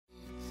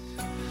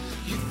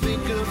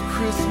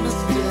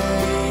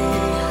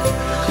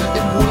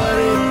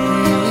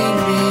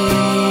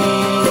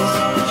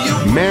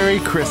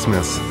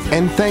Christmas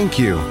and thank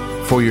you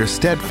for your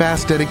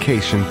steadfast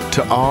dedication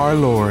to our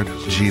Lord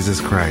Jesus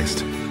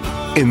Christ.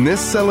 In this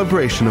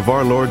celebration of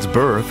our Lord's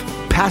birth,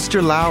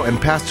 Pastor Lau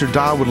and Pastor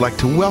Da would like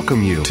to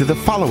welcome you to the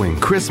following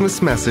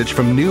Christmas message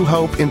from New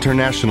Hope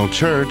International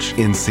Church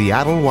in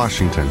Seattle,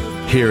 Washington.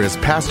 Here is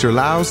Pastor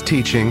Lau's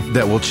teaching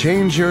that will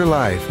change your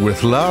life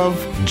with love,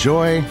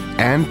 joy,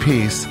 and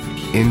peace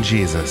in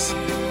Jesus.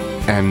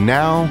 And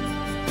now,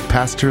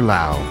 Pastor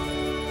Lau.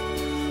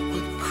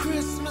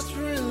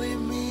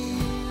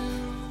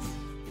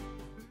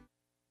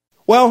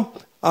 Well,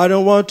 I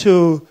don't want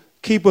to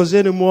keep us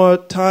any more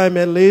time.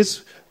 At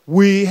least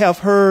we have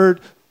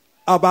heard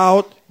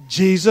about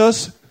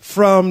Jesus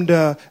from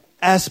the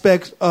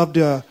aspect of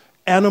the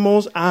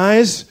animal's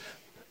eyes.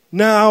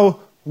 Now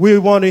we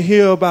want to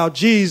hear about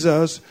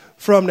Jesus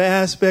from the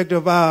aspect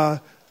of our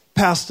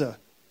pastor,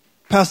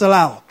 Pastor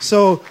Lau.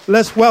 So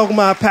let's welcome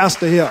our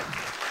pastor here.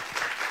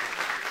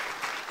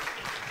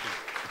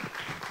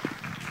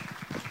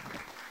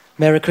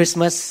 Merry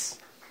Christmas.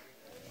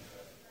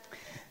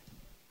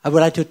 I would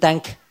like to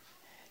thank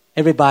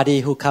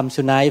everybody who comes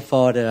tonight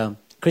for the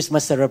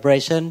Christmas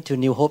celebration to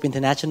New Hope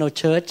International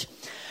Church.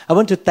 I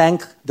want to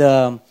thank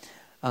the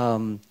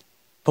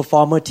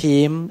performer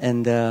team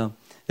and the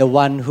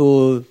one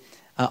who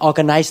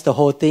organized the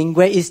whole thing.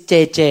 Where is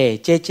JJ?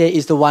 JJ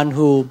is the one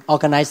who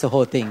organized the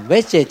whole thing.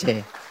 Where's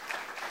JJ?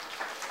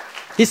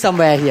 He's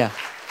somewhere here.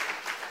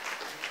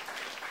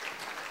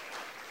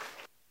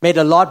 May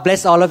the Lord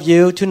bless all of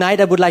you. Tonight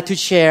I would like to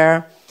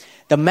share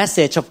the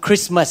message of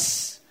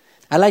Christmas.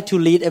 I'd like to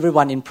lead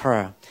everyone in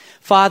prayer.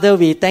 Father,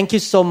 we thank you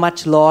so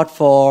much, Lord,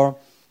 for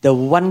the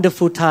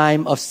wonderful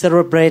time of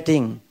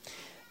celebrating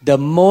the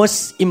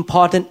most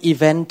important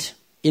event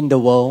in the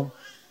world,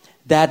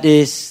 that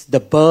is the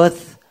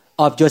birth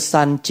of your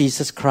Son,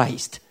 Jesus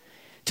Christ.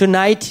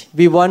 Tonight,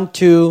 we want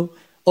to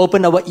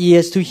open our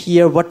ears to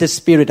hear what the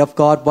Spirit of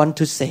God wants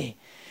to say.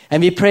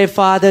 And we pray,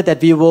 Father,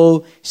 that we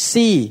will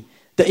see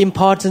the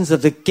importance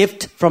of the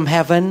gift from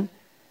heaven,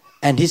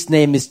 and His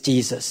name is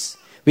Jesus.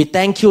 We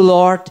thank you,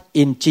 Lord,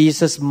 in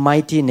Jesus'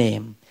 mighty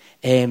name.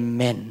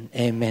 Amen.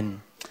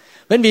 Amen.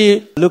 When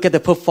we look at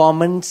the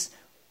performance,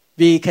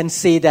 we can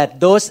see that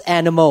those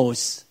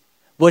animals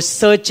were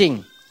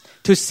searching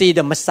to see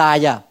the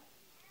Messiah.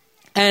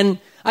 And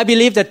I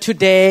believe that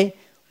today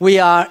we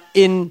are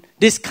in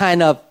this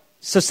kind of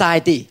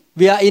society.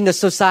 We are in the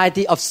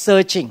society of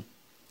searching.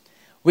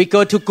 We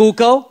go to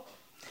Google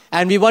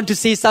and we want to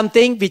see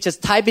something, we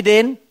just type it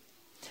in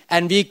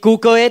and we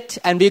Google it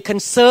and we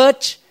can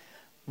search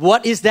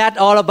what is that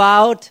all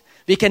about.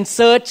 We can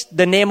search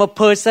the name of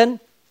person.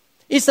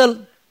 It's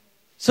a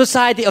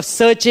society of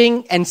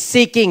searching and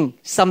seeking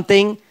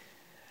something.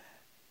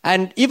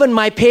 And even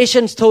my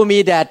patients told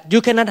me that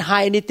you cannot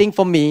hide anything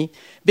from me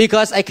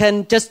because I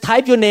can just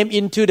type your name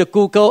into the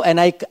Google and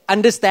I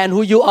understand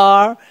who you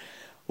are,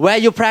 where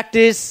you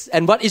practice,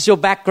 and what is your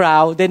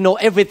background. They know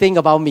everything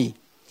about me.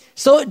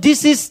 So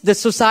this is the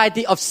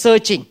society of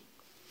searching.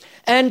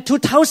 And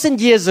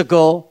 2,000 years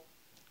ago,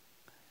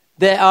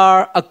 there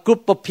were a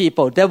group of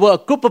people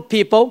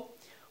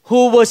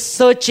who were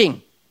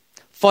searching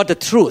for the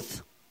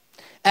truth.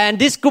 And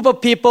this group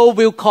of people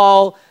we'll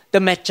call the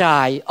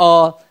Magi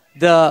or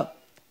the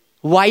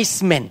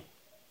wise men.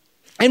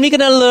 And we're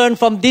going to learn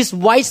from these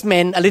wise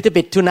men a little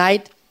bit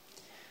tonight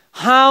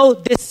how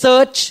they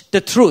search the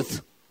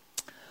truth.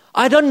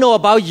 I don't know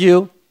about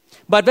you,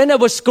 but when I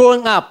was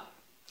growing up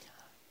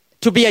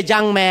to be a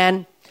young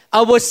man,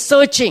 I was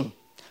searching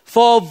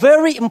for a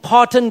very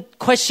important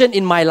question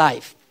in my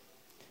life.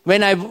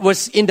 When I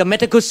was in the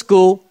medical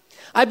school,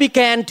 I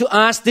began to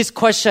ask this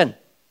question.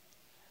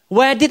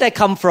 Where did I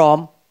come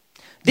from?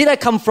 Did I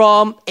come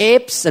from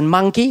apes and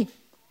monkey?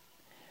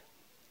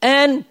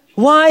 And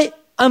why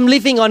I'm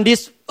living on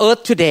this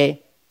earth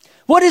today?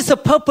 What is the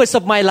purpose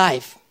of my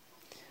life?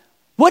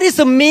 What is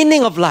the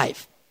meaning of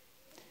life?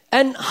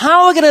 And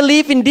how am I going to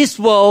live in this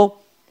world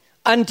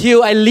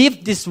until I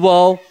leave this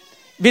world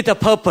with a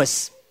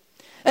purpose?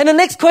 And the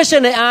next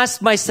question I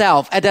asked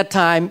myself at that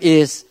time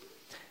is,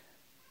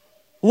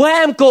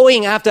 where I'm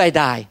going after I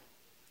die?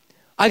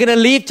 I'm going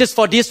to live just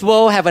for this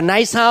world, have a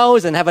nice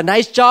house and have a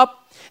nice job,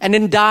 and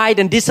then die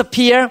and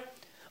disappear?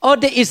 Or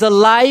there is a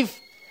life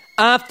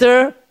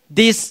after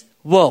this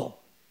world?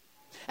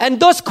 And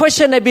those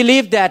questions I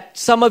believe that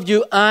some of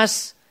you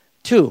ask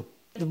too.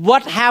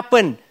 What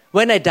happened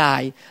when I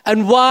die?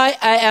 And why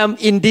I am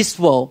in this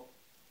world?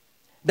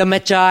 The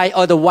Magi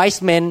or the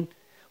wise men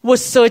were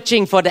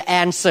searching for the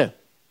answer.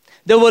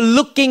 They were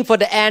looking for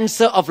the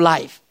answer of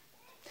life.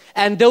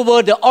 And they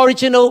were the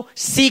original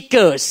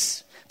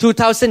seekers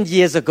 2,000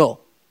 years ago.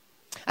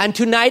 And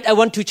tonight I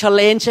want to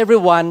challenge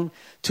everyone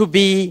to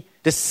be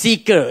the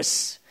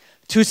seekers,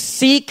 to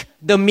seek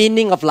the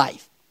meaning of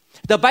life.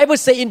 The Bible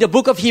says in the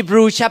book of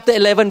Hebrews chapter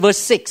 11 verse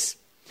 6,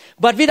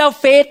 but without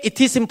faith it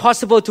is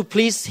impossible to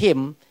please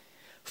Him.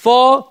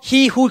 For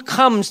he who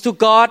comes to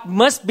God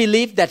must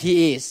believe that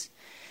He is,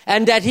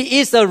 and that He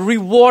is a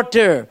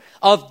rewarder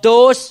of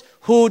those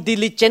who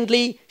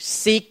diligently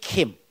seek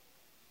Him.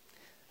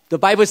 The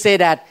Bible says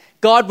that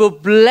God will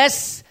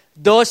bless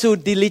those who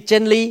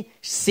diligently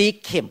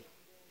seek Him.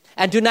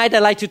 And tonight I'd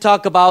like to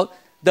talk about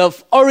the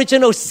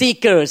original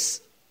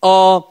seekers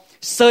or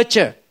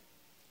searcher,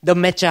 the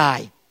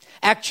Magi.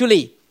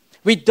 Actually,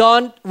 we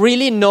don't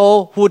really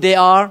know who they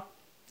are.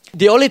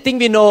 The only thing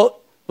we know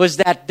was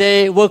that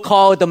they were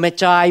called the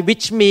Magi,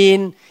 which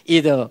mean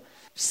either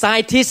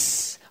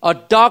scientists or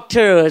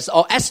doctors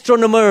or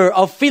astronomer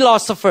or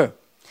philosopher.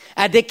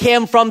 And they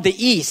came from the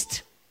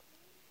East.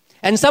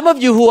 And some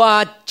of you who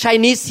are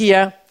Chinese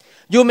here,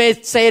 you may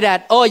say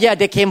that, oh yeah,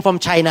 they came from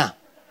China.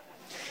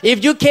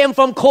 If you came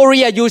from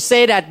Korea, you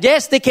say that,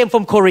 yes, they came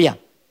from Korea.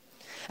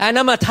 And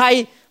I'm a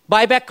Thai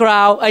by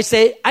background. I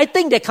say, I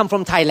think they come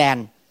from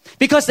Thailand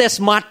because they're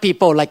smart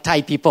people like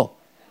Thai people.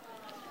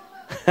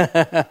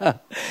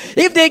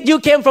 If you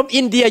came from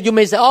India, you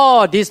may say,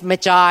 oh, this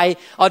Magi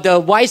or the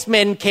wise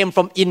men came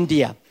from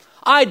India.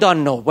 I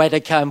don't know where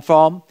they came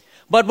from.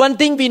 But one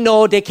thing we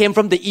know, they came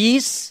from the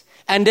East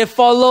and they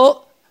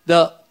follow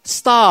the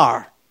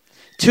star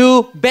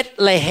to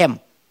Bethlehem.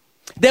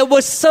 They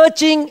were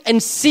searching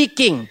and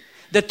seeking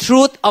the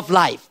truth of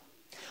life.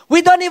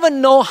 We don't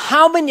even know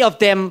how many of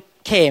them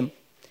came.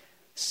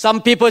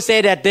 Some people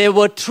say that there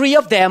were 3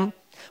 of them,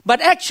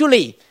 but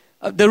actually,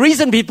 the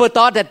reason people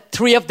thought that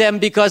 3 of them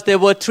because there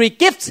were 3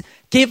 gifts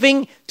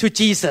giving to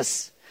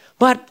Jesus.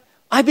 But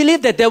I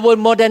believe that there were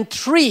more than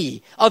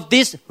 3 of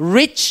these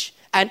rich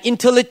and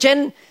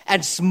intelligent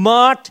and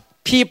smart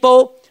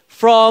people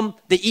from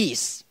the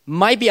East.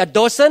 Might be a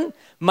dozen,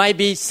 might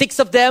be 6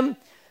 of them.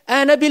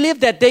 And I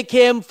believe that they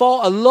came for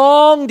a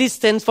long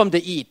distance from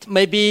the East,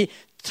 maybe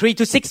 3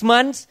 to 6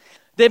 months.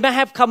 They may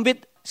have come with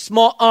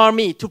small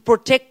army to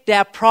protect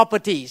their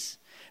properties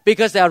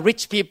because they are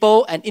rich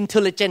people and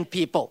intelligent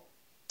people.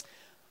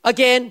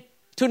 Again,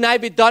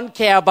 tonight we don't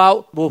care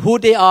about who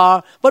they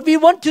are, but we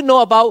want to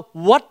know about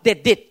what they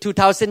did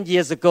 2,000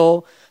 years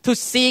ago to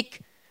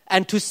seek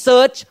and to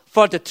search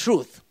for the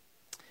truth.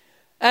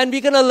 And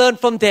we're going to learn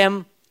from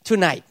them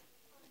tonight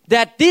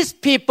that these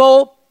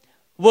people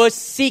were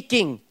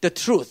seeking the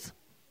truth.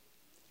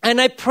 And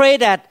I pray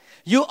that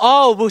you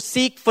all will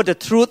seek for the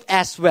truth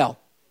as well.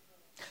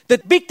 The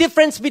big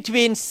difference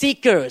between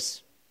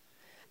seekers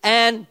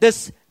and the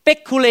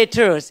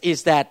speculators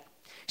is that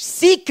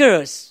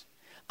seekers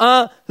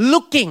are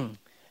looking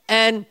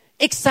and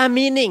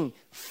examining,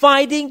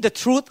 finding the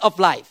truth of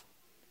life.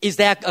 Is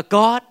there a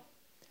God?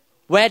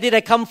 Where did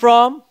I come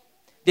from?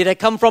 Did I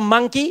come from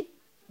monkey?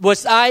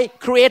 Was I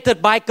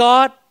created by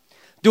God?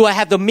 Do I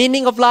have the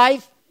meaning of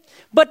life?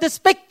 But the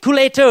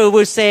speculator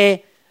will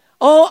say,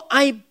 oh,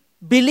 I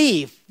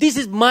believe. This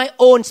is my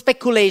own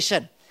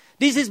speculation.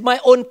 This is my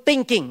own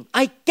thinking.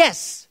 I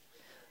guess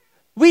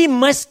we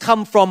must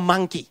come from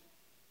monkey.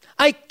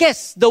 I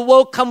guess the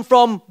world come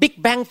from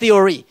Big Bang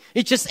Theory.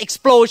 It's just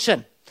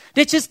explosion.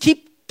 They just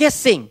keep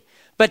guessing,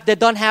 but they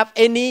don't have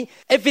any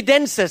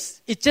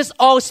evidences. It's just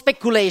all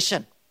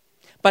speculation.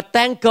 But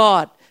thank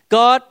God,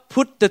 God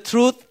put the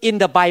truth in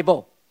the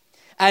Bible.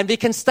 And we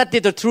can study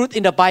the truth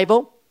in the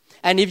Bible.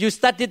 And if you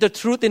study the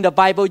truth in the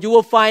Bible, you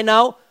will find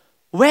out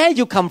where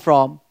you come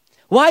from,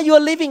 why you are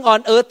living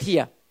on earth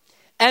here,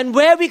 and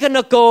where we're going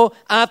to go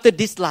after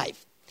this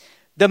life.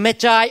 The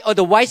Magi or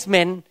the wise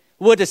men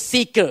were the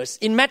seekers.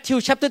 In Matthew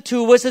chapter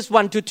 2, verses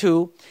 1 to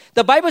 2,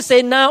 the Bible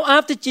says, now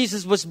after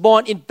Jesus was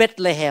born in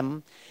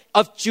Bethlehem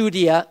of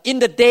Judea in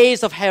the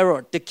days of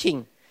Herod the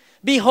king,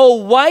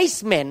 behold,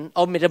 wise men,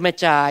 or the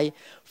Magi,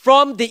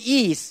 from the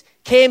east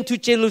came to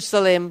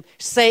Jerusalem,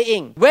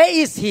 saying, where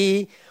is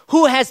he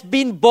who has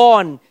been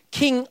born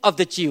King of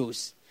the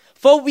Jews?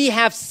 For we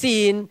have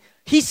seen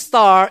his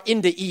star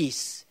in the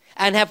east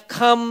and have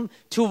come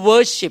to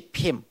worship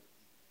him.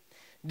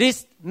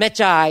 These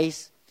Magi,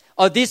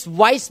 or these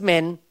wise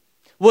men,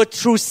 were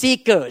true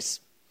seekers.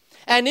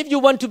 And if you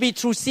want to be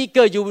true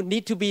seeker, you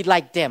need to be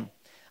like them.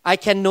 I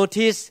can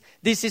notice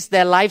this is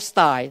their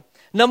lifestyle.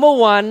 Number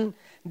one,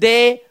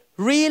 they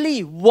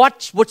really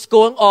watch what's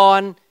going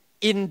on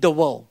in the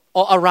world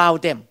or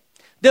around them.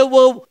 They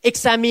were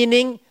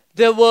examining,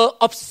 they were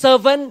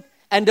observant,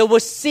 and they were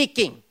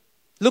seeking,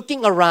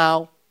 looking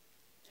around.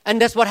 And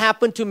that's what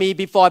happened to me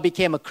before I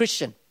became a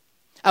Christian.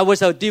 I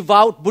was a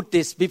devout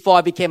Buddhist before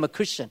I became a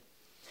Christian.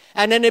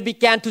 And then I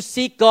began to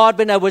seek God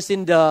when I was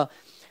in the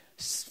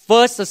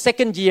first or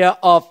second year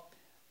of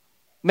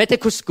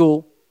medical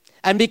school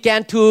and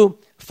began to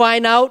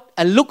find out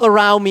and look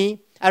around me.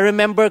 I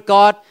remember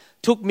God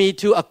took me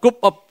to a group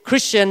of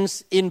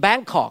Christians in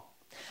Bangkok.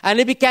 And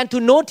I began to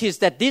notice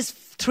that these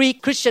 3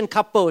 Christian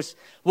couples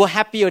were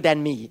happier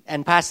than me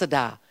and Pastor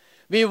Da.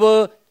 We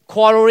were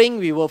quarreling,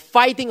 we were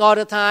fighting all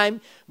the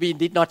time. We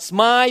did not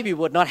smile, we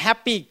were not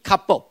happy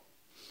couple.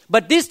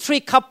 But these 3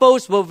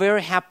 couples were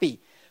very happy,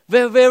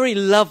 very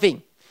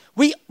loving.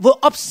 We were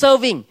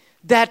observing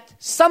that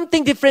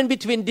something different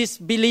between these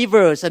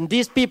believers and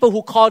these people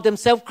who call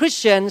themselves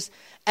Christians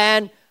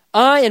and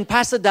I and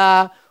Pastor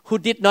Da who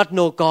did not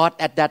know God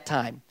at that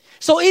time.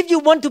 So if you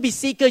want to be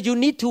seeker, you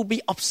need to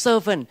be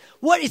observant.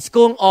 What is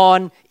going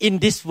on in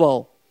this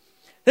world?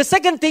 The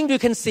second thing you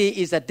can see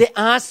is that they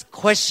ask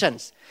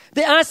questions.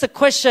 They ask the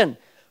question,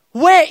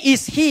 where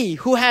is he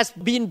who has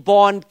been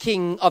born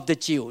King of the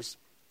Jews?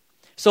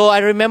 So I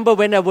remember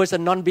when I was a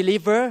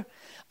non-believer,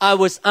 I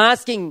was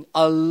asking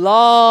a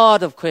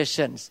lot of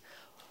questions.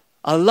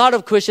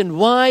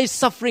 Why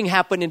suffering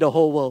happen in the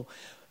whole world?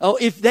 Oh,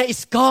 if there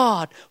is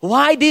God,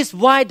 why this,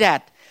 why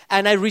that?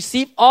 And I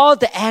received all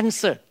the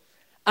answer,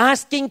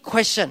 asking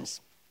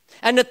questions.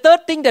 And the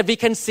third thing that we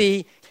can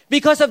see,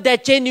 because of their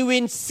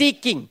genuine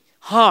seeking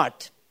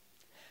heart,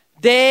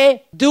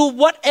 they do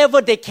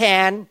whatever they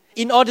can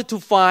in order to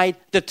find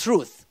the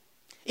truth.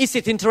 Is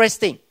it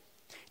interesting?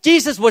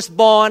 Jesus was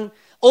born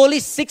only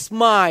 6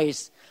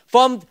 miles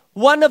from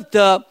one of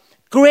the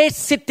great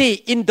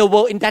cities in the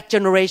world in that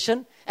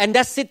generation, and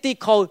that city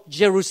called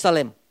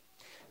Jerusalem.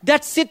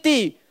 That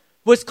city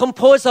was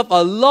composed of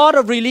a lot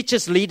of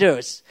religious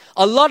leaders,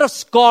 a lot of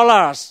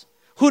scholars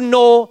who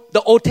know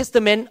the Old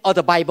Testament or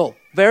the Bible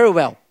very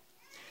well.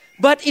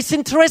 But it's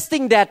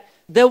interesting that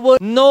there were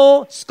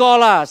no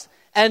scholars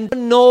and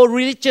no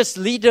religious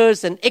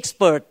leaders and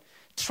experts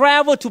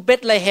travel to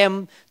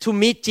Bethlehem to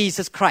meet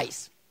Jesus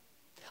Christ.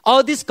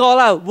 All these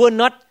scholars were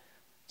not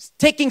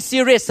taking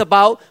serious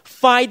about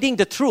finding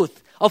the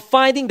truth or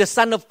finding the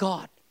Son of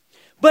God.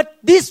 But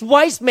these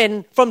wise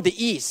men from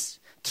the east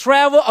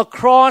travel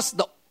across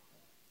the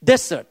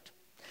desert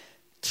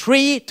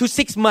 3 to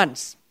 6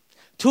 months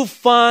to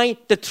find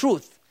the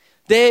truth.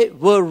 They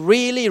were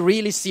really,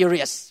 really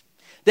serious.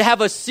 They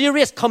have a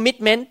serious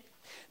commitment.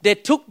 They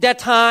took their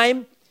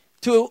time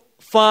to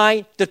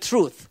find the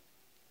truth.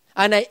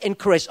 And I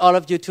encourage all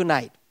of you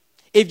tonight,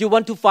 if you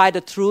want to find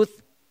the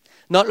truth,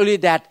 not only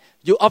that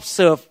you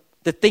observe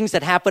the things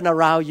that happen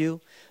around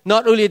you,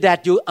 not only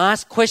that you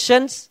ask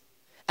questions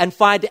and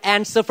find the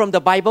answer from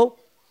the Bible.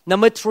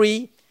 Number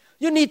 3,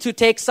 you need to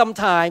take some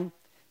time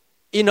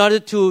in order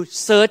to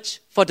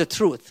search for the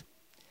truth.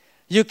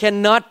 You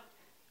cannot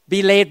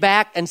be laid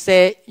back and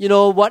say,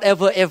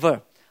 whatever,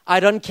 ever. I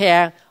don't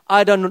care.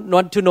 I don't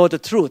want to know the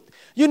truth.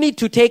 You need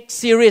to take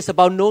serious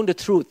about knowing the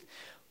truth.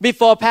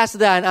 Before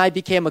Pastor and I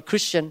became a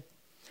Christian,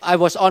 I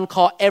was on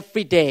call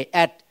every day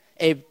at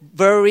a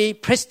very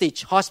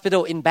prestigious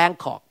hospital in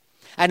Bangkok.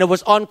 And I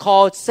was on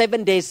call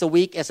 7 days a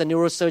week as a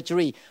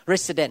neurosurgery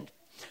resident.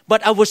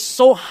 But I was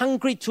so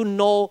hungry to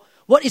know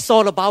what it's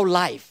all about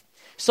life.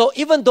 So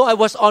even though I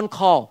was on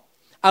call,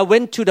 I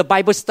went to the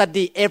Bible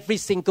study every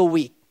single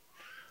week.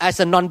 As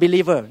a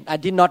non-believer, I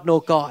did not know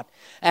God.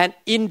 And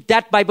in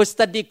that Bible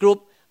study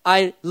group,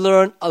 I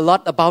learned a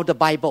lot about the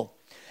Bible.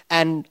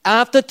 And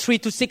after 3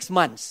 to 6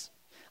 months,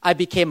 I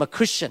became a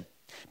Christian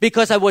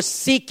because I was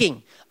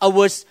seeking. I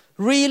was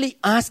really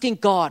asking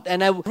God,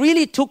 and I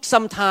really took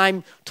some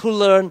time to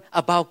learn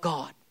about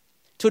God.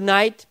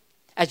 Tonight,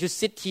 as you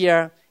sit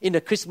here in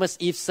the Christmas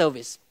Eve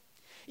service,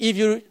 if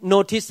you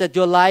notice that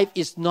your life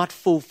is not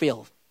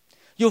fulfilled,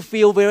 you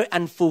feel very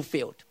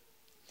unfulfilled.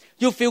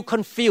 You feel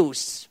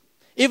confused,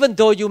 even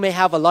though you may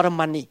have a lot of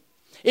money,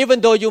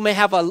 even though you may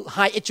have a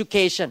high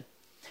education,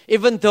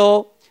 even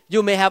though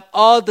you may have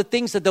all the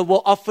things that the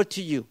world offers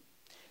to you,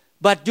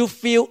 but you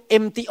feel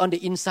empty on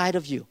the inside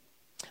of you.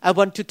 I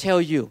want to tell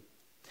you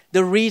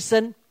the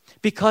reason,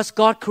 because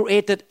God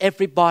created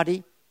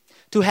everybody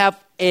to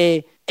have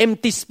an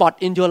empty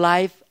spot in your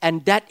life,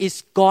 and that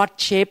is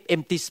God-shaped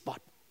empty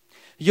spot.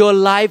 Your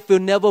life will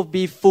never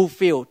be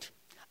fulfilled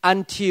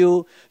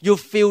until you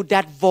feel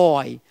that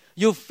void,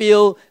 you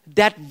feel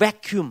that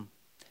vacuum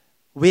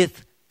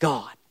with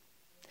God.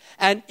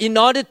 And in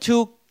order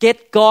to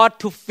get God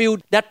to fill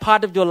that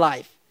part of your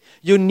life,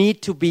 you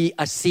need to be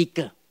a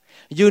seeker.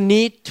 You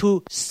need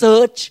to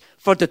search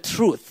for the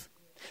truth.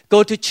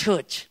 Go to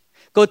church.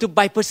 Go to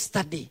Bible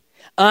study.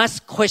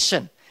 Ask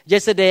questions.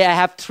 Yesterday, I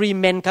have 3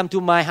 men come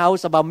to my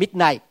house about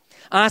midnight,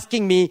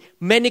 asking me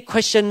many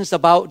questions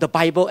about the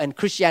Bible and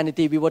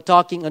Christianity. We were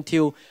talking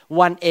until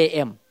 1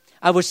 a.m.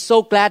 I was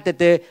so glad that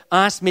they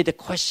asked me the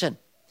question.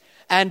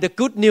 And the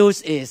good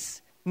news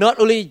is, not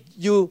only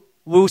you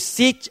will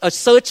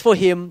search for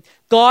Him,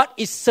 God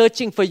is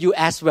searching for you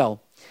as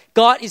well.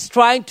 God is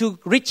trying to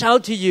reach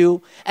out to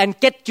you and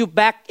get you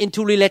back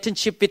into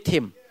relationship with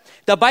Him.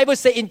 The Bible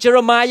says in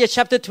Jeremiah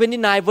chapter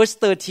 29 verse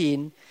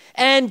 13,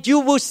 and you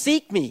will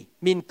seek me,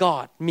 mean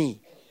God,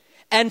 me,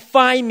 and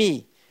find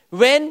me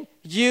when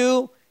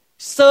you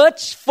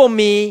search for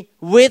me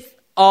with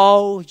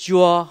all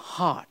your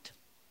heart.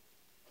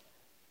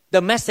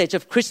 The message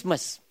of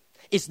Christmas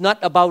is not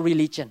about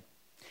religion.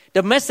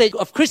 The message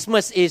of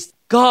Christmas is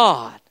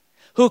God,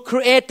 who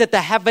created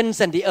the heavens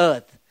and the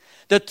earth,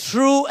 the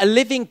true and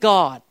living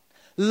God,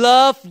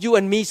 loved you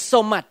and me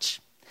so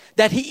much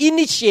that He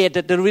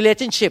initiated the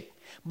relationship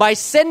by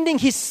sending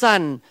His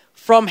Son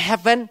from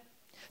heaven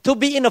to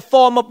be in a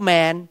form of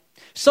man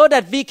so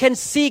that we can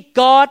see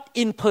God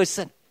in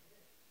person.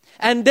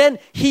 And then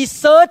He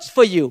searched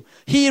for you.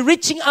 He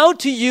reaching out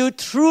to you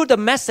through the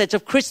message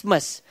of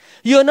Christmas.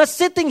 You're not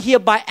sitting here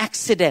by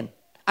accident.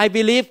 I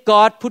believe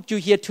God put you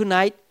here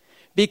tonight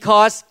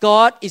because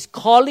God is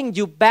calling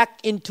you back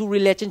into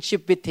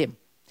relationship with Him.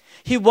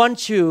 He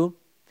wants you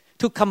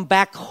to come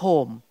back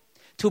home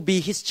to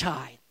be His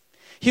child.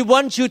 He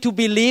wants you to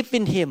believe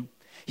in Him.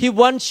 He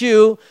wants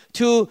you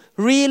to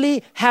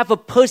really have a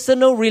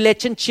personal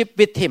relationship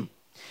with Him.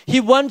 He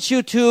wants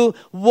you to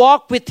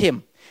walk with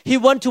Him. He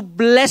wants to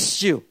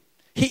bless you.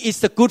 He is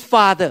the good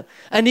Father,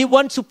 and He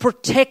wants to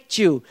protect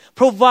you,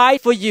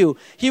 provide for you.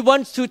 He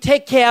wants to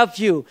take care of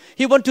you.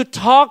 He wants to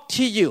talk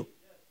to you.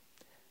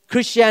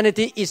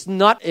 Christianity is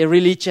not a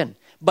religion,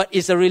 but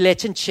it's a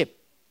relationship.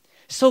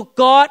 So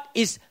God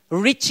is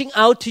reaching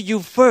out to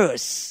you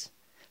first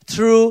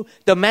through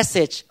the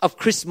message of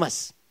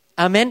Christmas.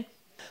 Amen.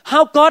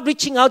 How God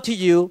reaching out to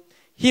you?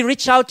 He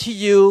reached out to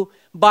you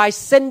by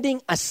sending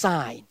a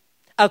sign,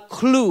 a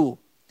clue,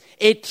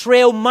 a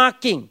trail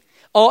marking,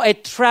 or a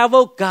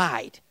travel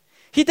guide.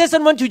 He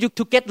doesn't want you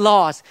to get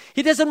lost.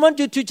 He doesn't want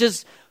you to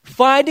just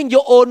finding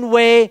your own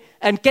way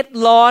and get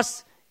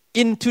lost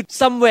into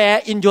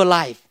somewhere in your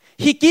life.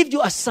 He gives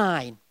you a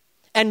sign.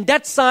 And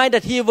that sign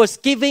that He was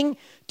giving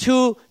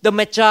to the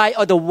Magi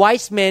or the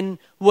wise men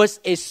was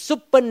a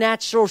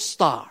supernatural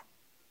star.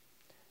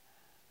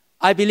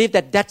 I believe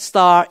that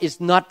star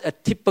is not a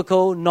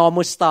typical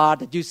normal star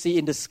that you see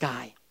in the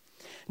sky.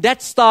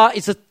 That star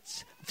is a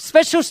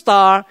special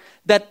star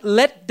that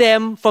led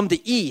them from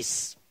the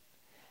east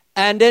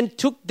and then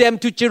took them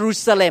to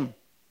Jerusalem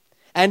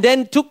and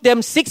then took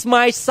them 6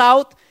 miles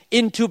south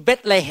into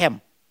Bethlehem.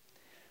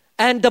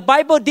 And the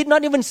Bible did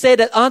not even say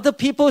that other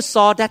people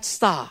saw that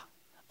star.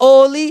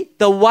 Only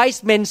the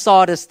wise men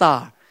saw the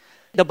star.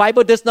 The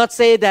Bible does not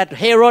say that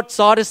Herod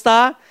saw the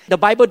star. The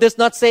Bible does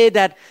not say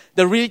that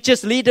the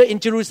religious leader in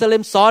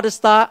Jerusalem saw the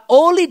star.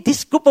 Only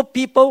this group of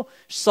people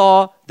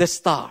saw the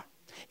star.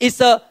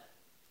 It's a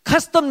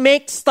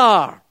custom-made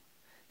star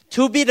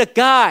to be the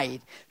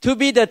guide, to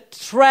be the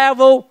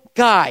travel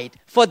guide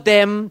for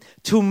them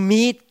to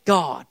meet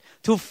God,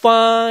 to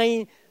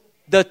find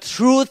the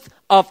truth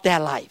of their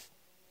life.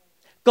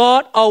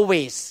 God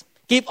always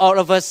gives all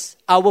of us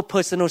our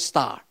personal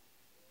star.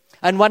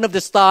 And one of the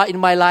stars in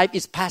my life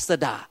is Pastor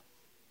Da.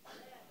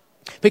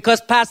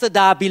 Because Pastor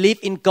Da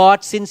believed in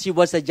God since she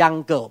was a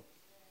young girl.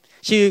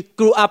 She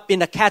grew up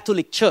in a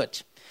Catholic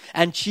church.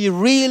 And she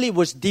really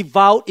was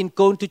devout in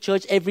going to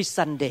church every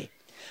Sunday.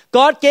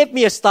 God gave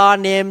me a star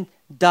named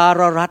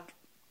Dararat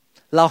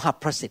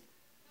Lauhaprasit.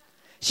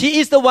 She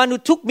is the one who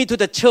took me to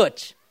the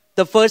church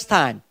the first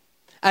time.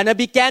 And I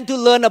began to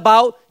learn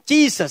about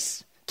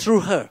Jesus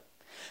through her.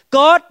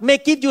 God may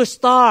give you a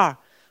star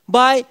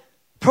by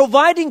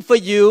providing for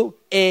you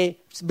a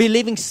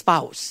believing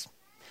spouse.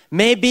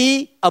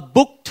 Maybe a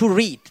book to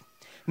read.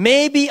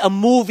 Maybe a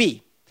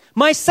movie.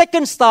 My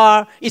second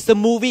star is a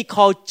movie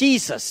called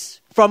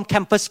Jesus from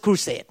Campus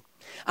Crusade.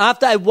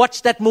 After I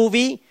watched that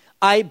movie,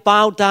 I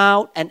bowed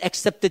down and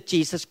accepted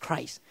Jesus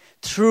Christ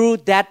through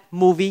that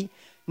movie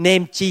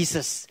named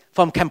Jesus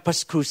from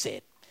Campus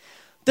Crusade.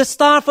 The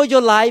star for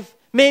your life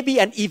may be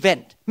an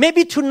event.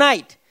 Maybe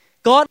tonight,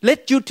 God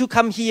led you to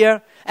come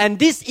here, and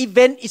this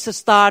event is a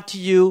star to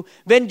you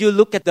when you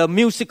look at the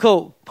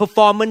musical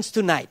performance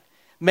tonight.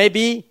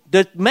 Maybe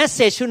the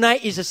message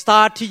tonight is a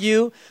star to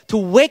you to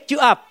wake you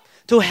up,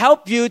 to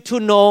help you to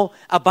know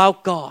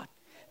about God.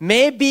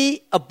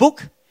 Maybe a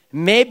book,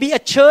 maybe a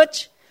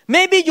church,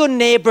 maybe your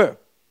neighbor.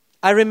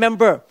 I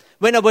remember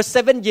when I was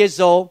 7 years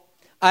old,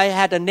 I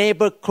had a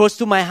neighbor close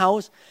to my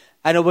house,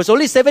 and I was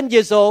only 7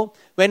 years old.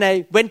 When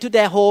I went to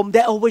their home,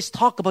 they always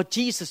talk about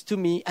Jesus to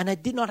me, and I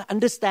did not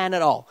understand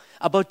at all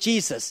about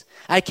Jesus.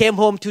 I came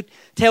home to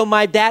tell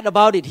my dad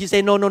about it. He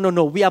said, no,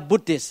 we are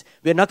Buddhists.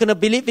 We're not going to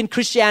believe in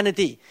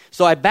Christianity.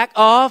 So I backed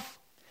off,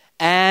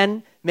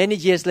 and many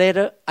years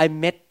later, I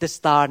met the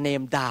star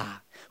named Da,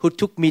 who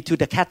took me to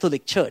the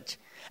Catholic Church,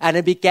 and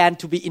I began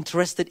to be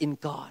interested in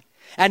God.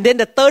 And then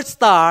the third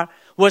star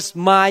was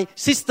my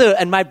sister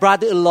and my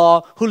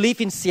brother-in-law who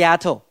live in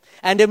Seattle.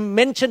 And they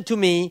mentioned to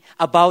me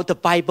about the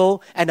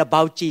Bible and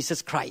about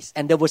Jesus Christ.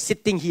 And they were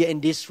sitting here in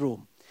this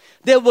room.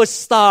 There were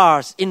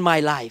stars in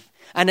my life.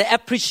 And I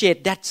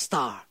appreciate that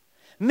star.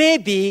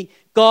 Maybe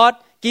God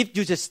gave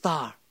you the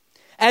star.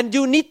 And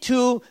you need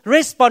to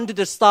respond to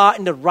the star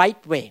in the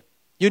right way.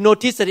 You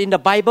notice that in the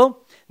Bible,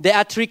 there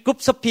are 3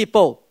 groups of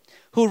people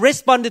who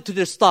responded to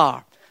the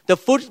star. The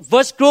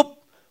first group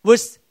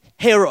was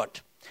Herod.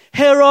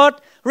 Herod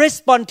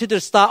responded to the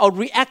star or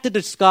reacted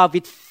to the star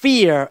with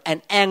fear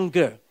and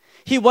anger.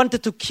 He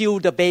wanted to kill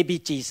the baby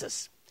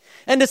Jesus.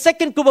 And the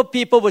second group of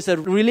people was a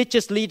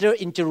religious leader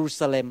in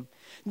Jerusalem.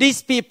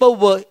 These people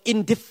were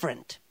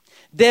indifferent.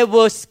 They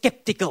were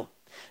skeptical.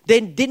 They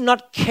did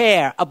not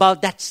care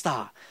about that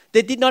star.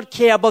 They did not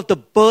care about the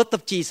birth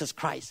of Jesus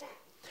Christ.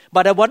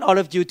 But I want all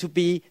of you to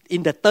be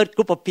in the third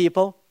group of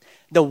people,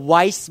 the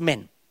wise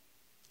men.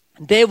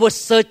 They were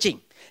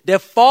searching. They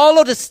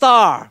followed the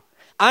star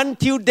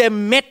until they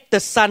met the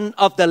Son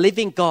of the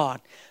living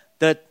God,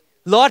 the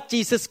Lord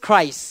Jesus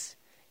Christ,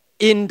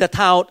 in the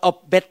town of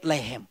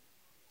Bethlehem.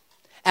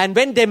 And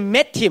when they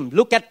met him,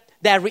 look at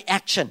their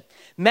reaction.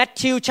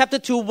 Matthew chapter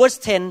 2 verse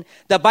 10,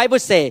 the Bible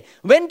says,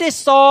 when they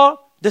saw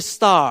the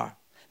star,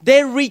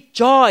 they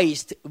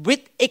rejoiced with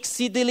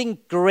exceedingly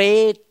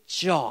great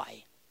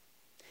joy.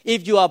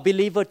 If you are a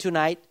believer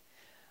tonight,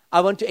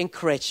 I want to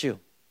encourage you.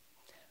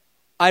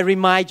 I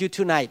remind you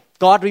tonight,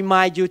 God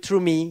remind you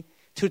through me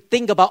to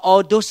think about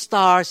all those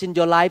stars in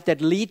your life that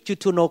lead you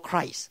to know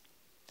Christ.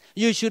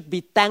 You should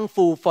be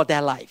thankful for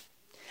their life.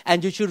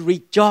 And you should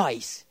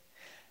rejoice.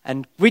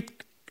 And with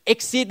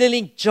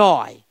exceedingly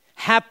joy,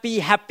 happy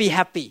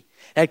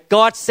that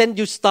God sent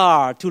you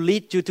star to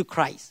lead you to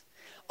Christ.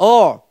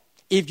 Or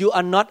if you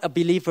are not a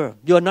believer,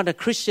 you are not a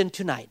Christian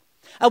tonight,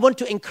 I want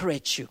to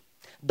encourage you.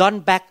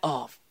 Don't back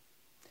off.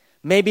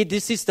 Maybe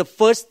this is the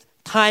first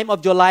time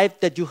of your life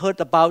that you heard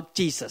about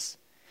Jesus.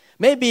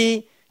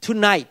 Maybe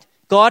tonight,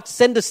 God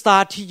sent the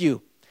star to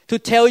you to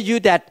tell you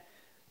that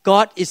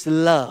God is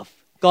love.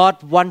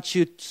 God wants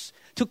you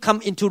to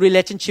come into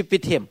relationship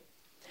with Him.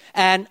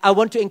 And I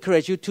want to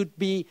encourage you to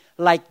be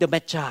like the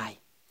Magi.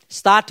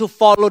 Start to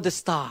follow the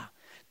star.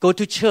 Go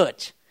to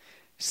church.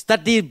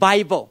 Study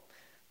Bible.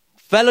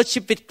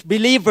 Fellowship with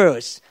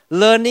believers.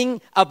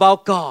 Learning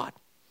about God.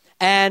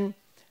 And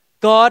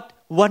God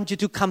wants you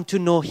to come to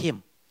know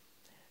Him.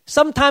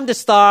 Sometimes the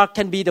star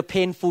can be the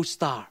painful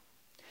star.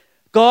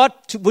 God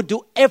would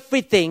do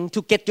everything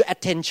to get your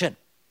attention.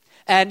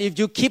 And if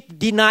you keep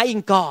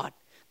denying God,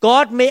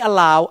 God may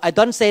allow, I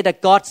don't say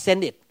that God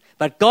sent it,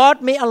 but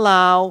God may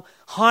allow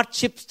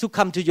hardships to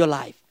come to your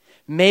life.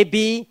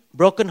 Maybe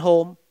broken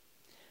home,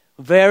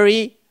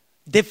 very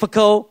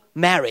difficult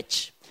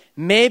marriage,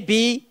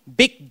 maybe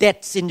big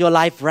debts in your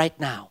life right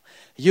now.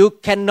 You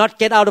cannot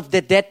get out of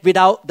the debt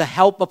without the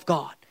help of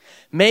God.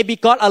 Maybe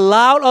God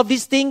allowed all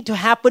these things to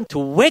happen to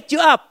wake you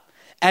up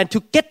and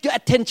to get your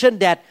attention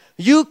that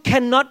you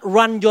cannot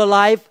run your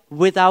life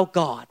without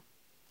God.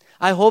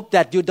 I hope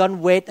that you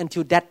don't wait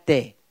until that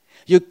day.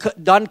 You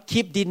don't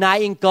keep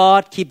denying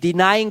God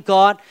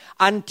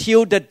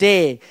until the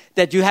day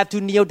that you have to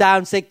kneel down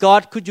and say,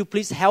 God, could you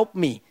please help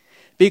me?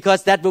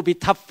 Because that will be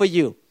tough for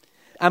you.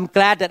 I'm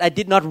glad that I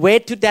did not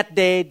wait to that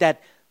day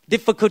that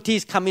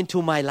difficulties come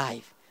into my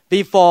life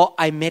before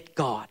I met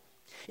God.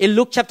 In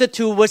Luke chapter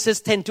 2,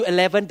 verses 10 to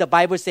 11, the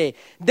Bible says,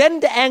 Then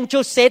the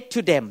angel said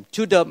to them,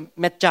 to the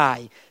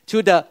Magi,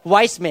 to the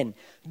wise men,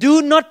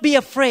 Do not be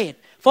afraid,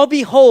 for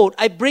behold,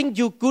 I bring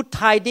you good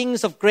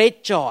tidings of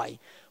great joy,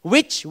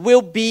 which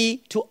will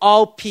be to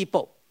all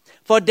people.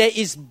 For there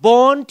is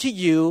born to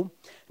you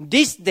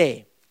this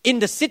day in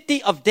the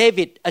city of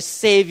David a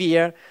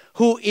Savior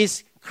who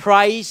is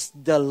Christ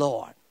the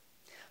Lord.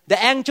 The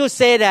angel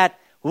said that,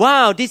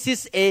 wow, this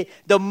is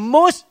the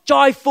most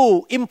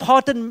joyful,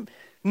 important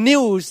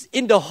news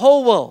in the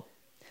whole world,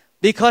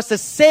 because the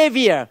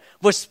Savior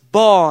was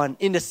born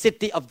in the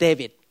city of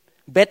David,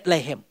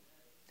 Bethlehem.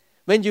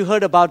 When you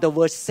heard about the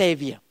word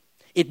Savior,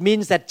 it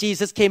means that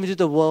Jesus came into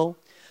the world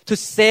to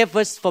save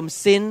us from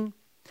sin,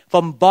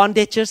 from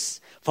bondages,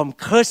 from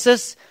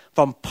curses,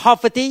 from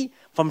poverty,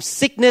 from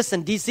sickness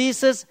and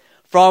diseases,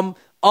 from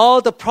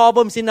all the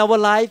problems in our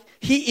life.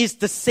 He is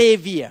the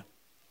Savior.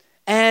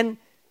 And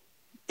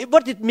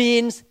what it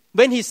means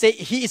when He say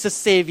He is a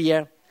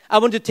Savior, I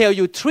want to tell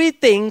you three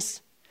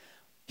things.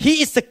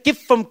 He is a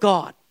gift from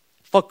God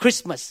for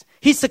Christmas.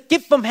 He's a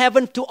gift from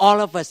heaven to all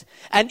of us.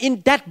 And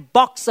in that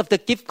box of the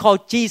gift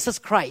called Jesus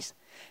Christ,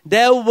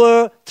 there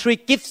were three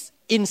gifts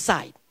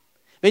inside.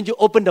 When you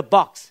open the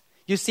box,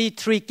 you see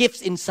three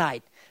gifts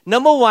inside.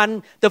 Number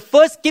one, the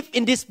first gift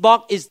in this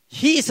box is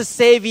He is a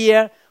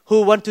Savior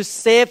who wants to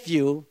save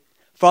you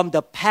from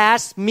the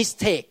past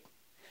mistake,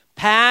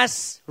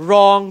 past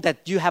wrong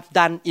that you have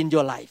done in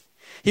your life.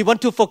 He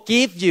wants to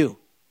forgive you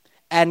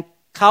and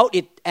count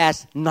it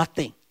as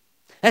nothing.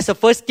 That's the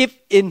first gift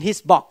in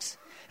His box.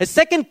 The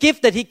second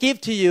gift that He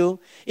gives to you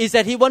is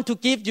that He wants to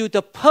give you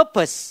the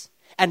purpose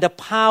and the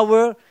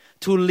power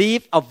to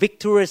live a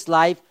victorious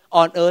life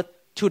on earth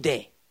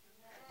today.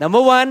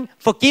 Number one,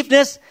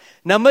 forgiveness.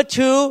 Number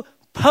two,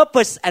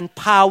 purpose and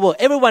power.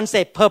 Everyone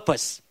say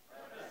purpose.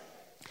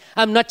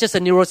 I'm not just a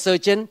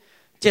neurosurgeon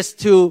just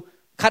to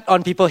cut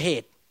on people's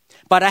head,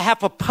 but I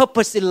have a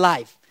purpose in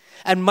life.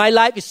 And my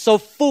life is so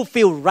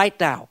fulfilled right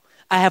now.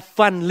 I have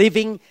fun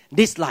living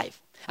this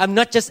life. I'm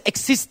not just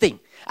existing.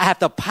 I have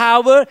the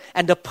power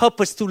and the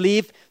purpose to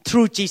live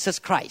through Jesus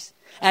Christ.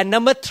 And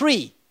number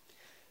three,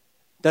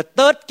 the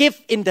third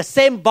gift in the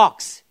same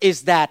box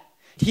is that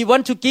He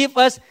wants to give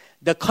us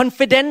the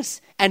confidence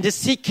and the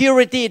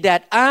security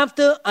that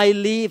after I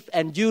leave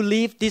and you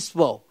leave this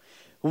world,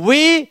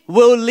 we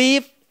will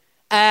live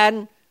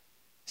and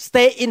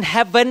stay in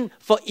heaven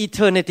for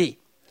eternity.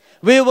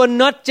 We will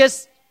not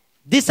just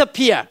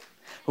disappear.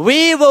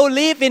 We will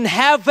live in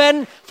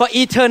heaven for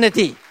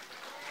eternity.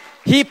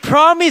 He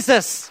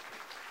promises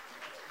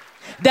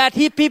that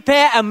He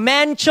prepared a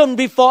mansion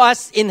before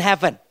us in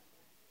heaven.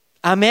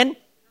 Amen.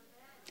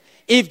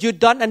 If you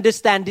don't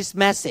understand this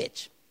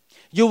message,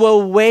 you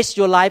will waste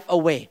your life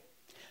away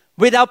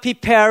without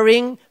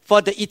preparing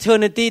for the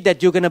eternity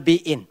that you're going to be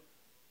in.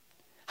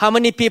 How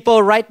many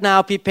people right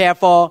now prepare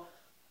for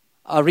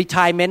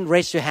retirement?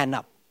 Raise your hand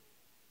up.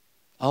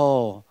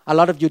 Oh, a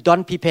lot of you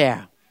don't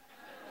prepare.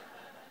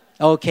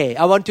 Okay,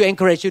 I want to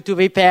encourage you to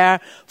prepare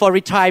for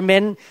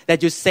retirement,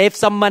 that you save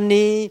some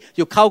money,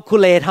 you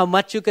calculate how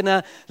much you're going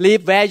to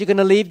live, where you're going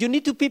to live. You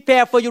need to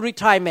prepare for your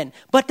retirement.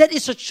 But that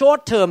is a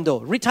short term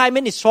though.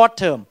 Retirement is short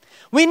term.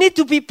 We need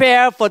to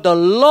prepare for the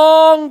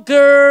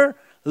longer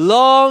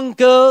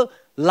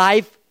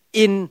life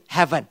in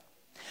heaven.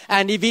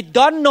 And if we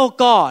don't know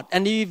God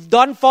and if we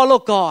don't follow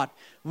God,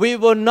 we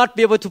will not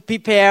be able to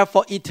prepare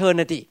for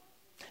eternity.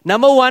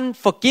 Number one,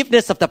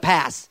 forgiveness of the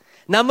past.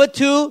 Number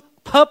two,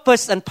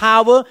 purpose and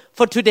power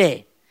for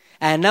today.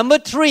 And number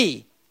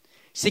three,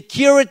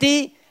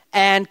 security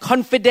and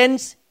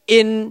confidence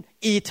in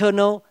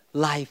eternal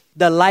life,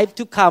 the life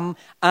to come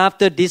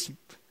after this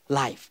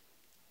life.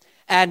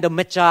 And the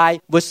Magi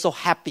were so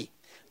happy.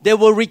 They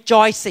were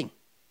rejoicing.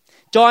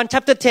 John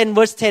chapter 10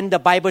 verse 10, the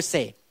Bible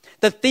says,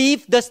 the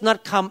thief does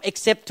not come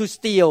except to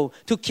steal,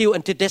 to kill,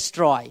 and to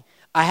destroy.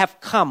 I have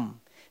come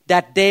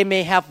that they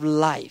may have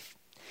life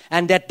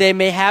and that they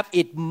may have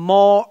it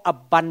more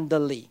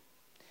abundantly.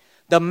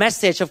 The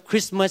message of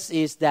Christmas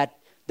is that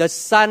the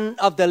Son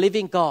of the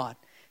living God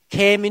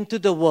came into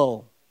the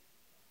world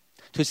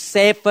to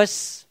save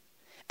us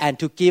and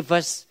to give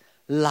us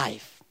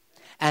life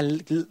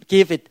and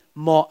give it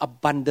more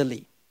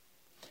abundantly.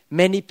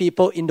 Many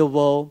people in the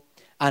world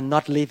are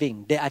not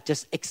living. They are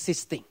just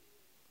existing.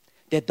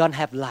 They don't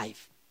have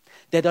life.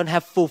 They don't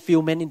have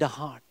fulfillment in the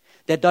heart.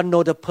 They don't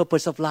know the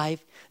purpose of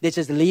life. They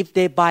just live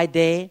day by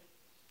day.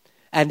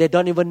 And they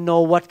don't even know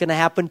what's going to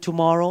happen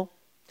tomorrow.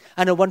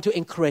 And I want to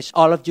encourage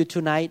all of you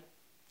tonight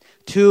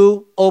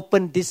to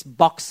open this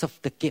box of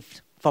the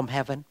gift from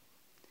heaven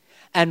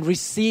and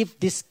receive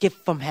this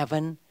gift from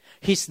heaven.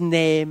 His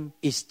name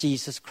is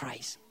Jesus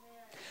Christ.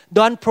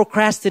 Don't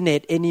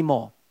procrastinate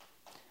anymore.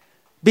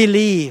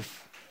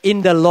 Believe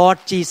in the Lord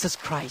Jesus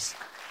Christ.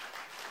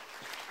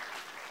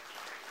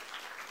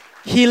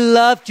 He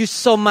loved you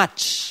so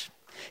much.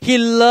 He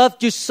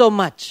loved you so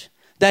much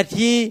that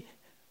He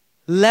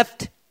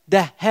left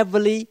the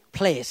heavenly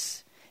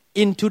place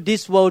into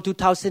this world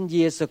 2,000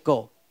 years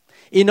ago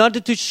in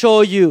order to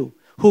show you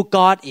who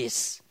God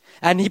is.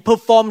 And He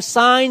performed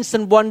signs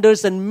and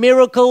wonders and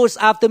miracles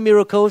after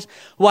miracles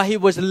while He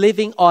was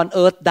living on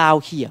earth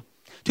down here,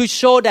 to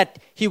show that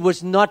He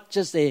was not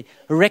just a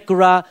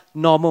regular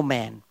normal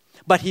man,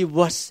 but He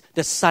was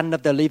the Son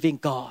of the living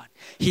God.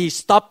 He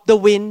stopped the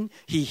wind,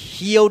 He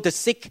healed the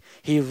sick,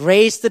 He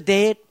raised the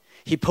dead,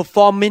 He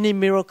performed many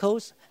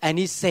miracles, and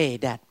He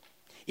said that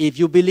if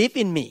you believe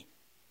in me,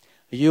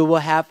 you will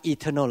have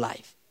eternal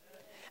life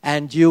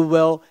and you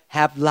will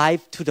have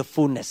life to the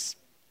fullness.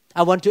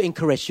 I want to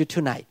encourage you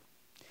tonight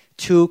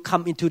to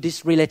come into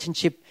this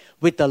relationship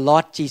with the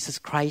Lord Jesus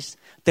Christ,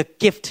 the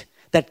gift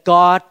that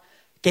God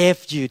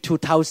gave you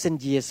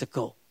 2,000 years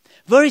ago.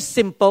 Very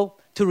simple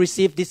to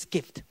receive this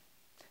gift.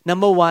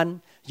 Number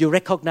one, you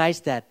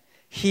recognize that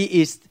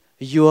He is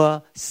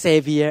your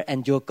Savior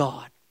and your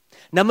God.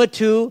 Number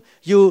two,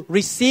 you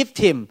received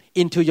Him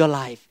into your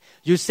life.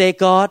 You say,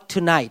 God,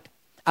 tonight,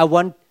 I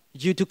want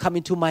you to come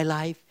into my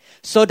life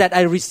so that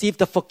I receive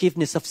the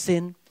forgiveness of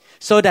sin,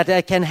 so that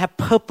I can have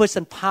purpose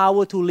and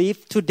power to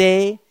live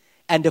today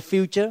and the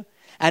future.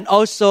 And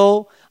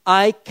also,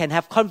 I can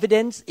have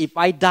confidence if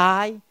I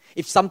die,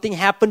 if something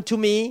happened to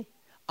me,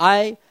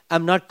 I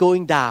am not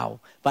going down,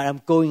 but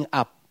I'm going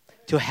up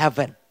to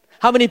heaven.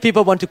 How many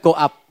people want to go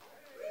up?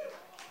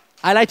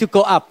 I like to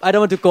go up. I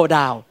don't want to go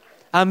down.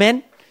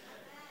 Amen?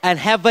 And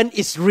heaven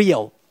is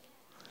real.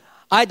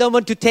 I don't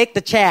want to take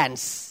the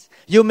chance.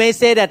 You may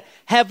say that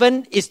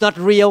heaven is not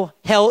real,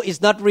 hell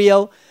is not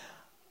real.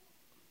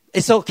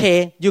 It's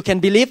okay. You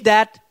can believe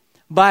that.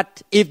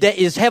 But if there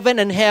is heaven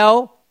and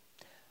hell,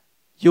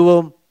 you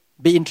will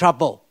be in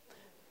trouble.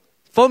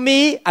 For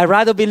me, I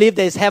rather believe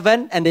there is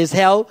heaven and there is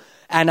hell,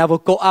 and I will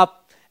go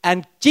up.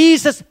 And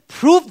Jesus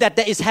proved that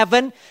there is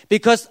heaven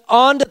because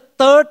on the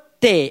third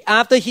day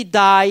after He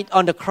died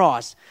on the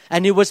cross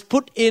and He was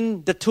put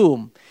in the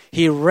tomb,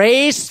 He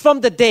raised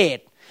from the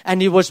dead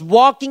and He was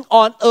walking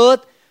on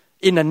earth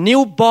in a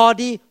new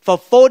body for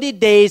 40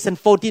 days and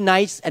 40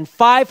 nights, and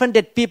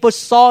 500 people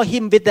saw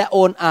Him with their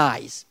own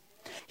eyes.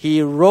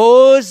 He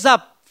rose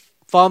up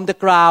from the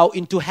ground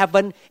into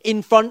heaven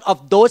in front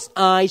of those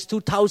eyes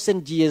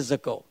 2,000 years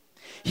ago.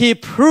 He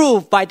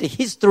proved by the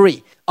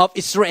history of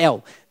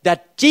Israel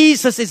that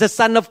Jesus is the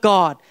Son of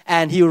God,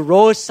 and He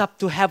rose up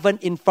to heaven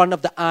in front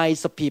of the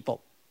eyes of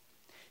people.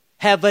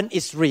 Heaven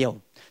is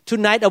real.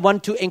 Tonight I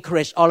want to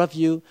encourage all of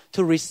you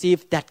to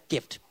receive that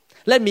gift.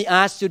 Let me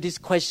ask you this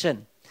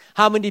question.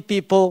 How many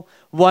people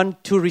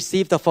want to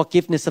receive the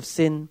forgiveness of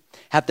sin,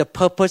 have the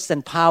purpose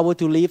and power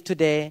to live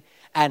today,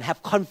 and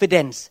have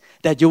confidence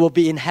that you will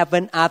be in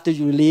heaven after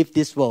you leave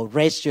this world?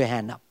 Raise your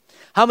hand up.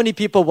 How many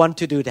people want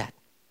to do that?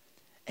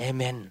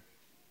 Amen.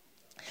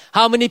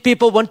 How many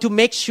people want to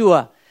make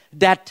sure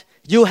that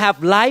you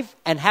have life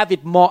and have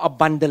it more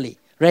abundantly?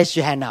 Raise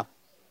your hand up.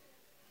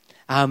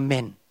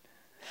 Amen.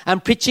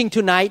 I'm preaching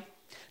tonight,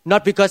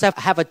 not because I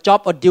have a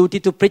job or duty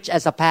to preach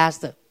as a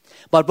pastor,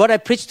 but what I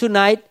preach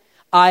tonight,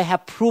 I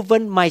have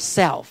proven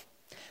myself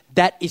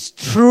that is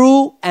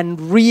true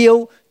and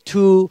real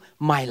to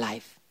my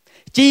life.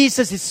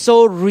 Jesus is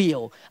so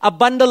real.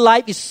 Abundant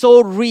life is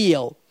so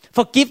real.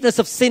 Forgiveness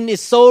of sin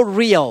is so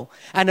real.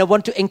 And I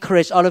want to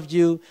encourage all of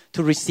you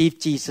to receive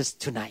Jesus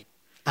tonight.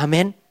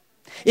 Amen.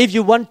 If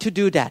you want to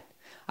do that,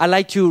 I'd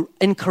like to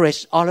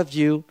encourage all of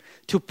you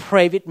to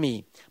pray with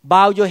me.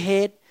 Bow your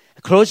head,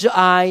 close your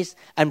eyes,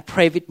 and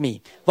pray with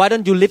me. Why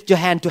don't you lift your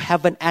hand to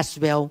heaven as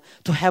well,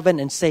 to heaven,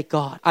 and say,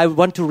 God, I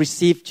want to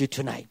receive you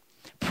tonight.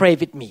 Pray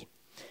with me.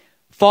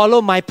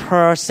 Follow my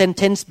prayer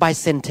sentence by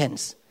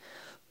sentence.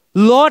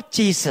 Lord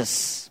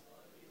Jesus,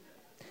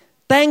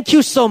 thank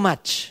you so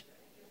much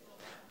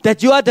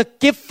that you are the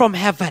gift from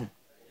heaven.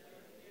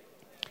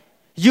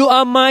 You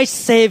are my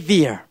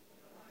Savior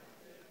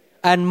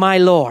and my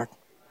Lord.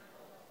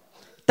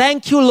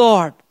 Thank you,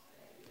 Lord,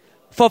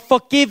 for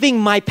forgiving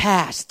my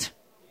past.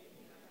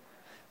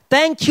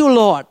 Thank you,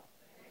 Lord,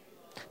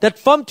 that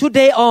from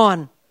today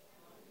on,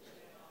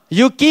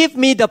 you give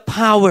me the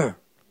power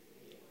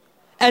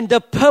and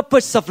the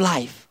purpose of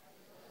life.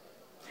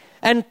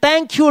 And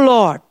thank you,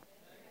 Lord,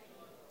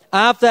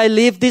 after I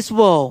leave this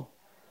world,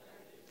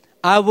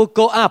 I will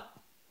go up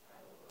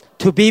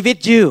to be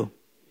with you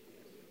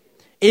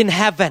in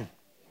heaven.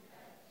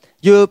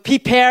 You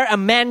prepare a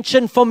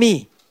mansion for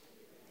me,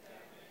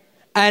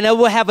 and I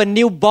will have a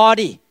new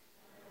body.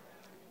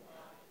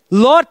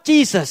 Lord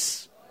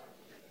Jesus,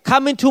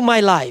 come into my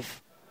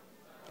life.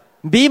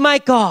 Be my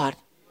God,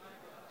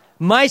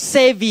 my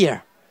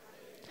Savior.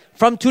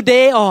 From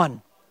today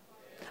on,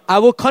 I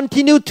will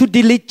continue to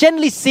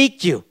diligently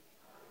seek you,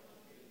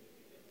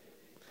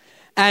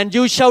 and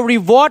you shall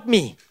reward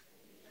me.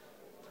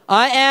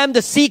 I am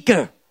the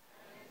seeker.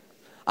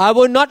 I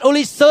will not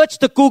only search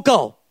the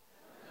Google,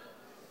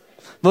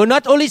 will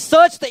not only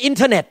search the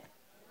internet,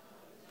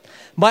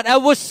 but I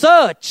will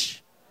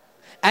search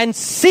and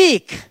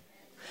seek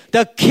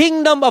the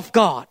kingdom of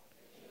God.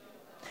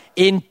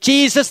 In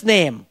Jesus'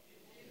 name,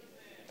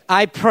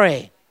 I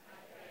pray.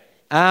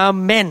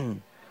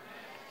 Amen.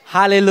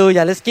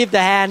 Hallelujah. Let's give the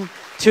hand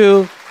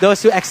to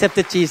those who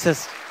accepted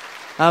Jesus.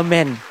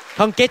 Amen.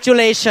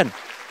 Congratulations.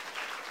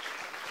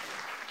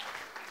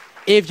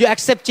 If you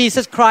accept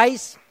Jesus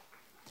Christ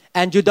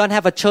and you don't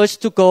have a church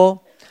to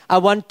go, I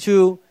want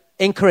to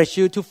encourage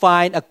you to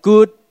find a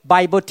good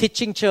Bible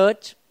teaching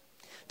church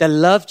that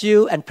loves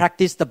you and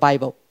practice the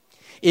Bible.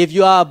 If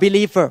you are a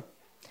believer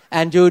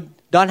and you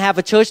don't have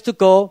a church to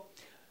go,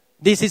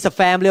 this is a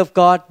family of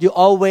God. You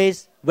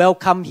always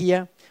welcome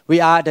here.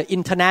 We are the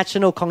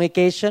international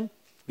congregation.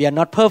 We are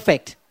not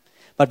perfect,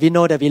 but we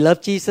know that we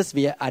love Jesus.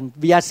 We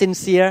are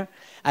sincere,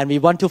 and we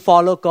want to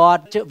follow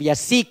God. We are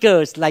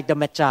seekers like the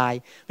Magi.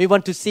 We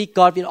want to seek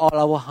God with all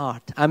our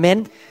heart.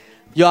 Amen.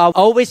 You are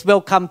always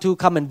welcome to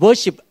come and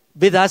worship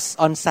with us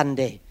on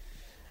Sunday,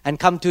 and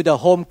come to the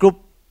home group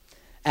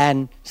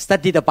and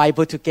study the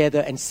Bible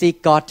together and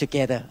seek God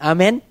together.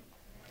 Amen.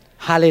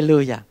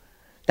 Hallelujah.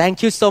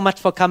 Thank you so much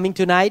for coming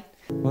tonight.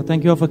 Well,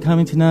 thank you all for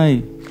coming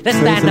tonight. Let's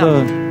stand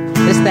up.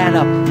 Let's stand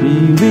up.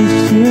 We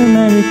wish you a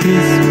Merry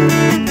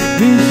Christmas.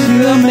 Wish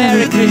you a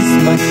Merry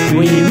Christmas.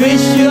 We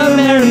wish you a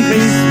Merry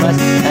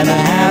Christmas and a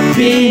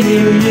Happy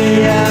New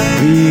Year.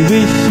 We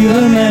wish you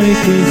a Merry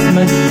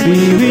Christmas. We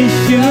wish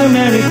you a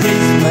Merry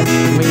Christmas.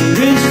 We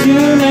wish you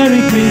a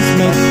Merry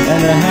Christmas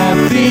and a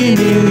Happy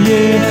New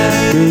Year.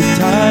 Good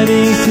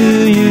tidings to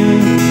you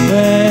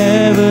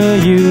wherever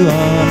you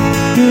are.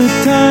 Good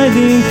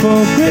tidings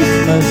for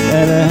Christmas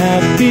and a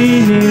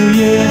Happy New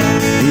Year.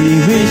 We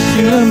wish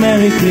you a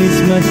Merry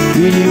Christmas.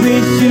 We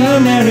wish you a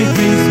Merry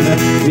Christmas.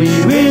 We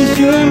wish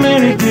you a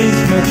Merry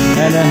Christmas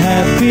and a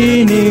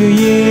Happy New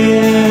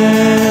Year.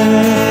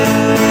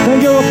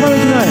 Thank you for coming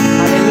tonight.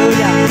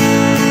 Hallelujah.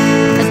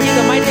 Let's give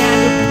the mighty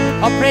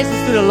hand of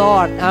praises to the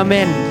Lord.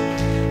 Amen.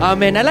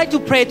 Amen. I'd like to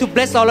pray to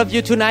bless all of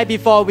you tonight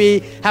before we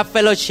have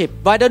fellowship.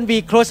 Why don't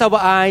we close our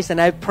eyes and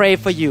I pray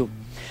for you.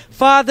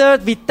 Father,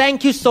 we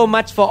thank you so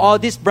much for all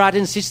these brothers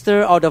and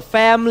sisters, all the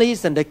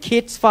families and the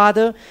kids,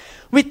 Father.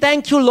 We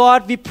thank you,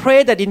 Lord. We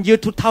pray that in year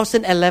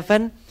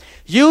 2011,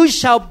 you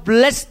shall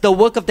bless the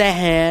work of their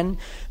hand.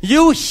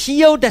 You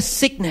heal the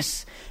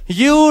sickness.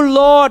 You,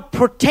 Lord,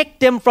 protect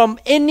them from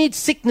any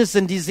sickness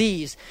and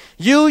disease.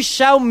 You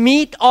shall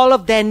meet all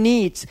of their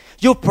needs.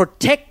 You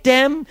protect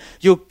them.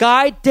 You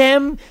guide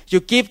them. You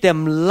give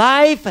them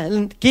life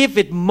and give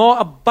it more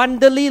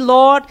abundantly,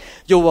 Lord.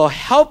 You will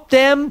help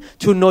them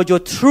to know your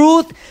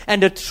truth,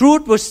 and the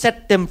truth will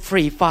set them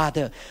free,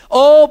 Father.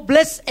 Oh,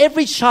 bless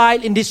every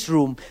child in this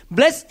room.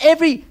 Bless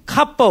every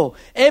couple,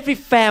 every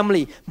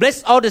family.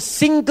 Bless all the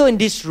single in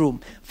this room.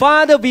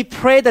 Father, we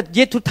pray that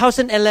year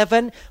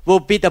 2011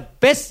 will be the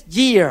best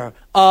year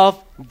of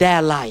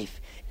their life.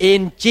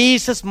 In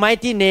Jesus'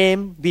 mighty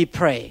name we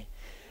pray.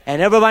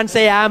 And everyone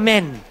say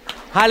amen.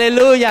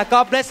 Hallelujah.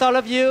 God bless all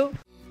of you.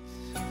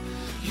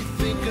 You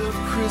think of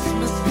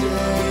Christmas Day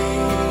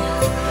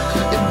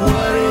and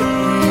what it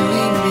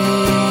really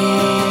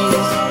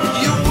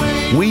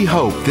means. We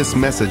hope this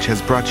message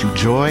has brought you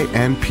joy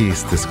and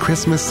peace this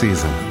Christmas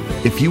season.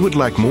 If you would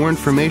like more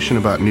information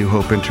about New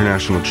Hope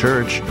International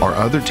Church or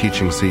other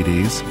teaching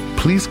CDs,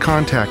 please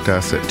contact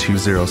us at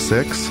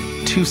 206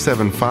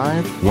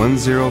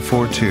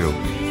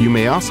 877-275-1042. You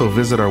may also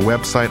visit our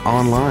website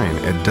online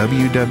at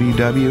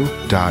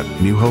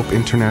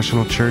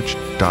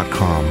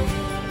www.newhopeinternationalchurch.com.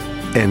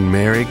 And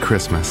Merry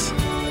Christmas.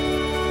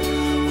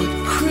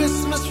 What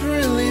Christmas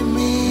really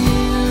means.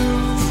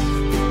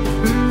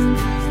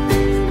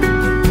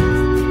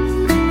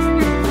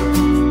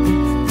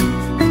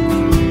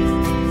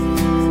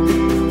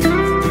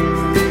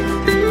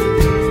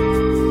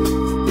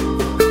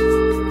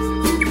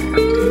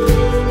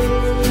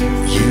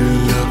 You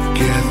look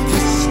at the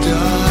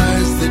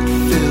stars that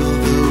fill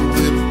the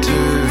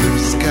winter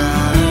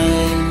sky,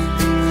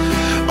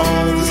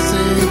 all the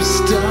same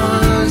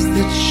stars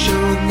that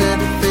shone that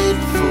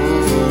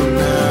fateful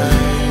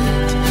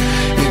night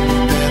in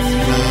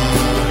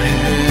Bethlehem.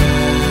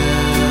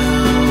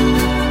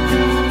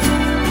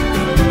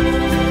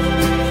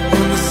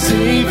 On the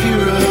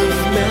Savior of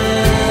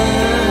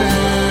man,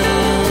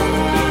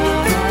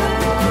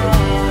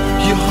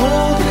 you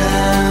hold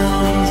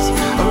hands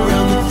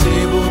around the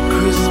table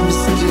Christmas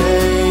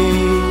Day.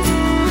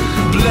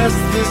 Bless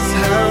this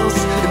house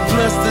and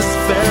bless this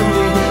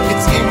family.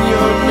 It's in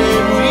your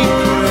name we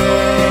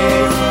pray.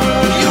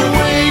 You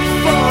wait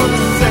for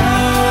the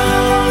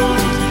sound,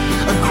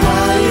 a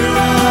choir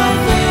of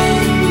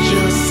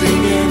angels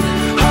singing,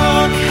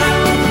 hark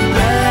how the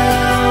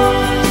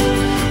bells,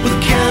 with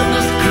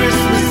candles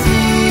Christmas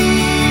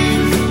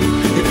Eve.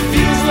 It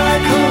feels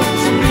like home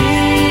to me.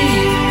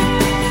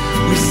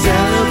 We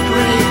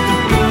celebrate the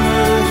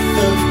birth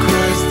of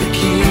Christ the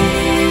King.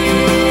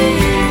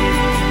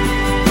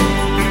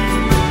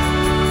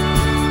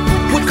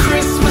 What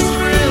Christmas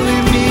really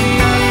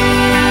means.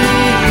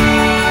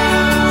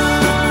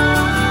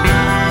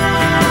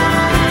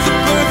 The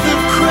birth of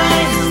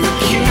Christ the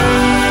King.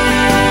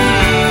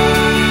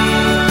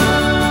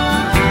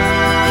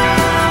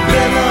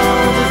 Let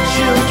all the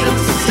children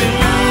sing.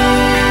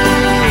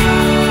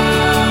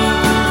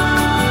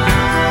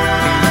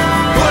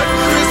 What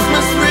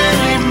Christmas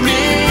really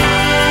means.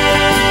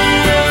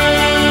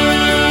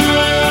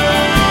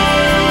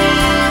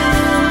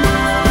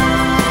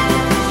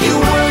 You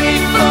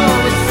wait for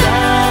the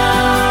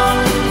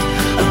sound,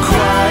 a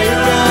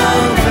choir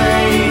of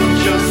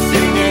angels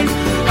singing,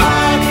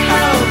 hark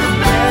how the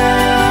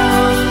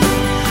bells,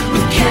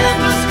 with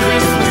candles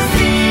Christmas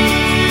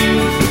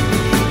Eve.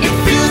 It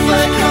feels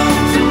like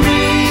home to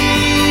me.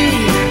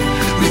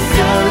 We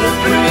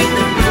celebrate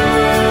the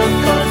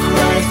birth of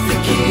Christ the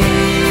King.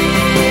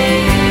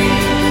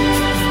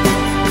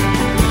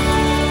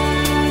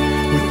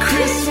 What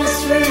Christmas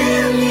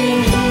really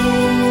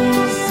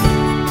means.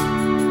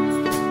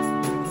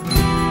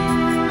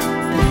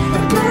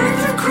 The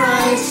birth of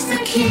Christ the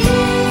King.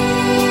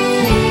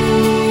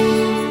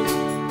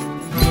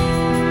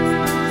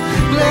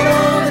 Let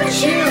all the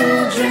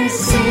children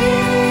sing.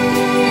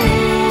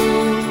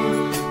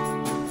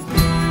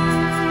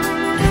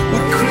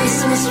 What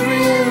Christmas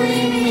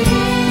really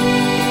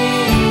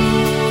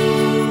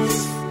means.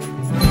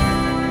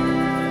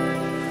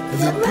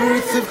 The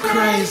birth of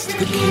Christ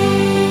the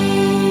King.